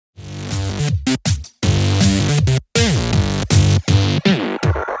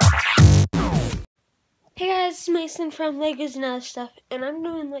this is Mason from Legosandotherstuff, and I'm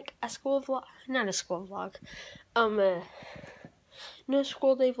doing like a school vlog, not a school vlog, no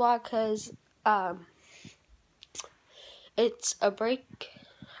school day vlog, cause it's a break.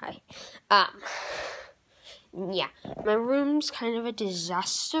 Hi, yeah, my room's kind of a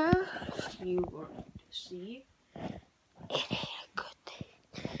disaster. If you want to see, it ain't a good thing.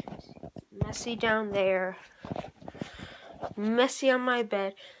 Messy down there, messy on my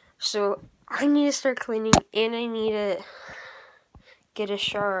bed, so I need to start cleaning, and I need to get a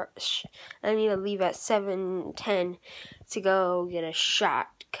shower. I need to leave at 7:10 to go get a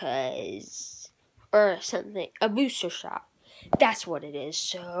shot, or something, a booster shot. That's what it is.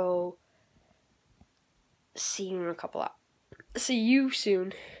 So, see you in a couple hours. See you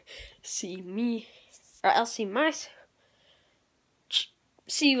soon. See me, or I'll see my.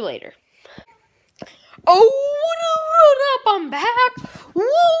 See you later. Oh, what up? I'm back. Woo!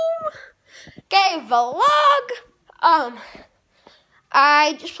 Okay, vlog.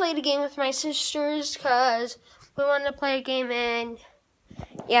 I just played a game with my sisters because we wanted to play a game, and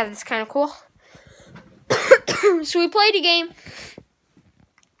yeah, that's kind of cool. So we played a game,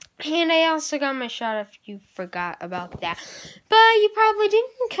 and I also got my shot if you forgot about that. But you probably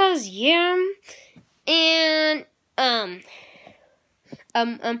didn't, because, yeah, and,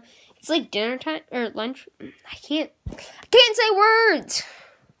 it's like dinner time, or lunch. I can't say words.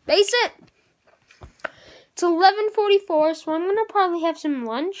 Face it. It's 11:44, so I'm gonna probably have some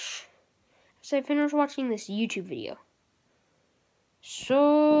lunch as I finish watching this YouTube video.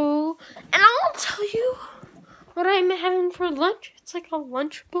 So, and I'll tell you what I'm having for lunch. It's like a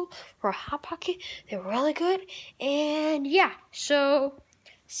Lunchable or a Hot Pocket. They're really good, and yeah. So,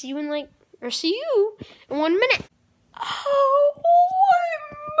 see you in 1 minute.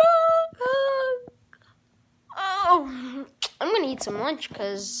 Oh, I'm gonna eat some lunch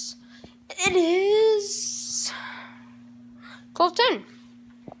because it is 12:10,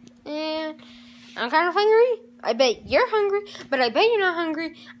 and I'm kind of hungry. I bet you're hungry, but I bet you're not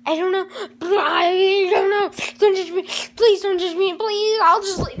hungry. I don't know. I don't know. Don't judge me. Please don't judge me. Please, I'll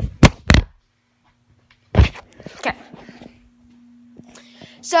just leave. Okay.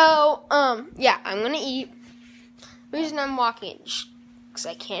 So, yeah, I'm gonna eat. The reason I'm walking is because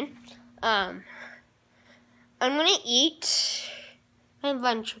I can. I'm gonna eat my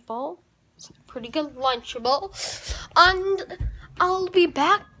Lunchable. It's a pretty good Lunchable. And I'll be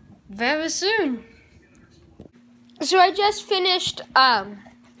back very soon. So I just finished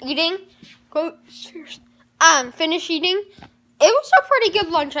eating. Finished eating. It was a pretty good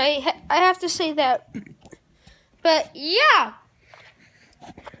lunch. I have to say that. But yeah.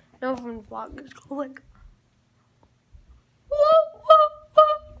 No one vlog is going.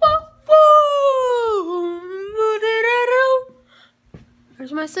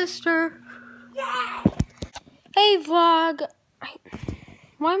 There's my sister. Yeah. Hey vlog.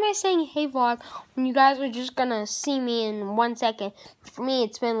 Why am I saying hey vlog when you guys are just gonna see me in 1 second? For me,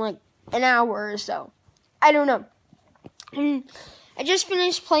 it's been like an hour or so. I don't know. I just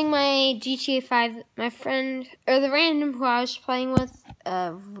finished playing my GTA 5. My friend, or the random who I was playing with,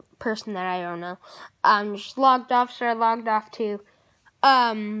 a person that I don't know, just logged off, so I logged off too.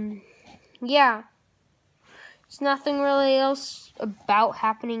 Yeah. There's nothing really else about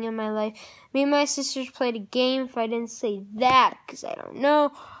happening in my life. Me and my sisters played a game, if I didn't say that, because I don't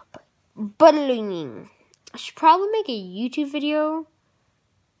know. But I should probably make a YouTube video.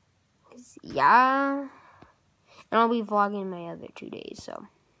 Yeah. And I'll be vlogging my other 2 days, so.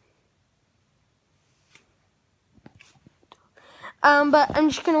 But I'm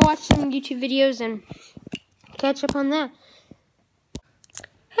just going to watch some YouTube videos and catch up on that.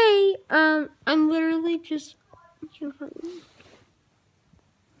 Hey, I'm literally just...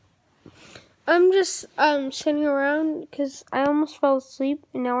 I'm just sitting around because I almost fell asleep,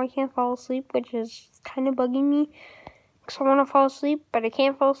 and now I can't fall asleep, which is kind of bugging me. Because I want to fall asleep, but I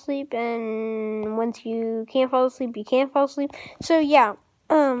can't fall asleep, and once you can't fall asleep, you can't fall asleep. So yeah,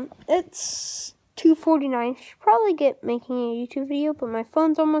 it's 2:49. I should probably get making a YouTube video, but my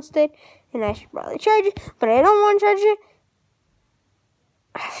phone's almost dead, and I should probably charge it, but I don't want to charge it.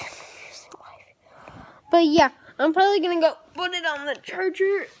 But yeah, I'm probably gonna go put it on the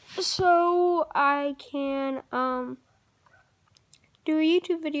charger so I can do a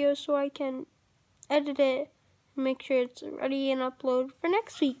YouTube video so I can edit it and make sure it's ready and upload for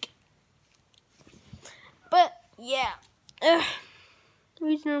next week. But yeah, the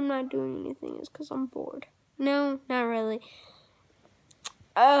reason I'm not doing anything is because I'm bored. No, not really.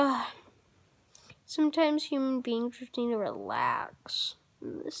 Sometimes human beings just need to relax.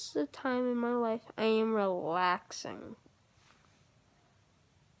 And this is the time in my life I am relaxing.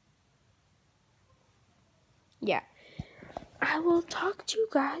 yeah. I will talk to you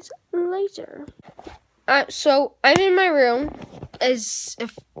guys later. So I'm in my room, as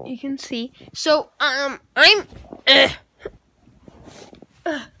if you can see. So I'm gonna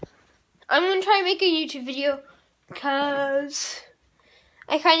try and make a YouTube video because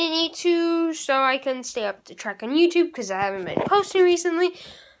I kind of need to, so I can stay up to track on YouTube because I haven't been posting recently.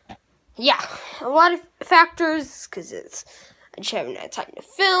 Yeah, a lot of factors because I just haven't had time to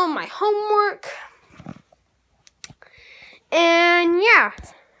film my homework. And yeah.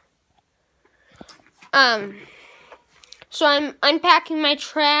 So I'm unpacking my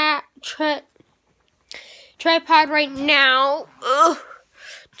tripod right now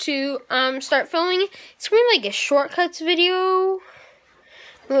to start filming. It's gonna be like a shortcuts video.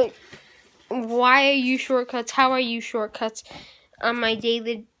 Like, why I use shortcuts, how I use shortcuts on my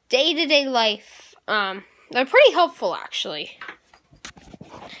day-to-day life. They're pretty helpful, actually.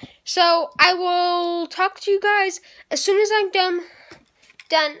 So I will talk to you guys as soon as I'm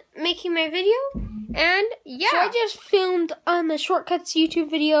done making my video. And yeah, so I just filmed a shortcuts YouTube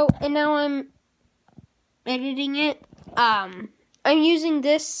video, and now I'm editing it. I'm using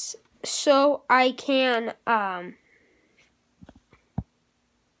this so I can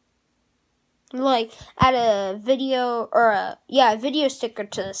like add a video or a video sticker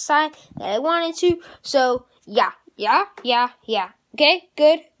to the side that I wanted to. So yeah. Okay,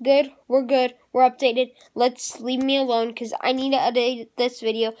 good. We're good. We're updated. Let's leave me alone because I need to edit this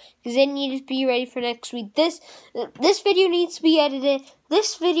video because it needs to be ready for next week. This video needs to be edited.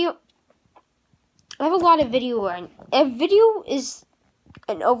 This video, I have a lot of video. A video is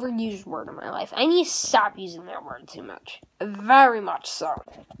an overused word in my life. I need to stop using that word too much. Very much so.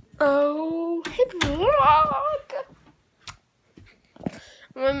 Oh, vlog.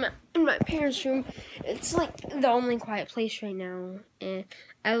 I'm in my parents' room. It's like the only quiet place right now, and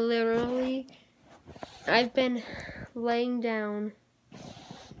I've been laying down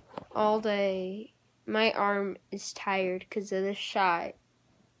all day. My arm is tired because of the shot.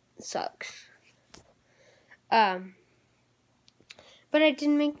 It sucks. But I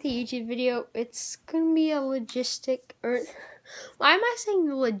didn't make the YouTube video. It's gonna be a why am I saying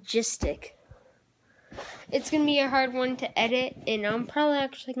logistic? It's going to be a hard one to edit, and I'm probably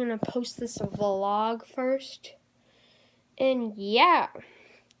actually going to post this vlog first. And yeah,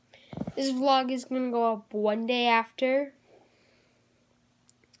 this vlog is going to go up one day after.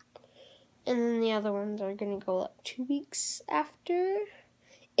 And then the other ones are going to go up 2 weeks after.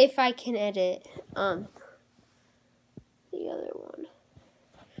 If I can edit the other one.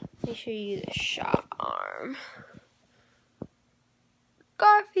 Let me show you the shot arm.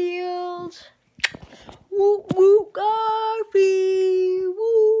 Garfield. Woo woo Garfield.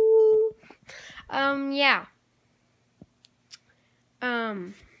 Woo. Yeah.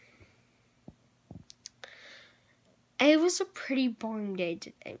 It was a pretty boring day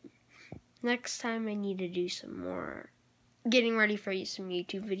today. Next time I need to do some more getting ready for some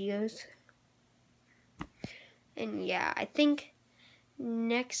YouTube videos. And yeah, I think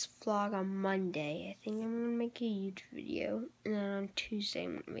next vlog on Monday, I think I'm going to make a YouTube video. And then on Tuesday,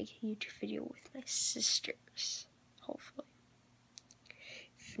 I'm going to make a YouTube video with my sisters. Hopefully.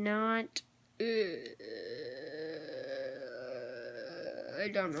 If not, I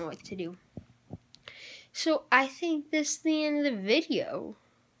don't know what to do. So I think this is the end of the video.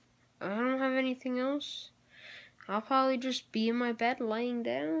 I don't have anything else. I'll probably just be in my bed laying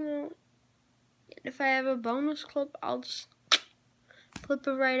down. And if I have a bonus clip, I'll just flip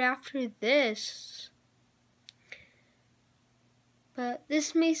it right after this. But this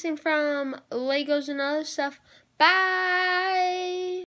is Mason from Legos and Other Stuff. Bye!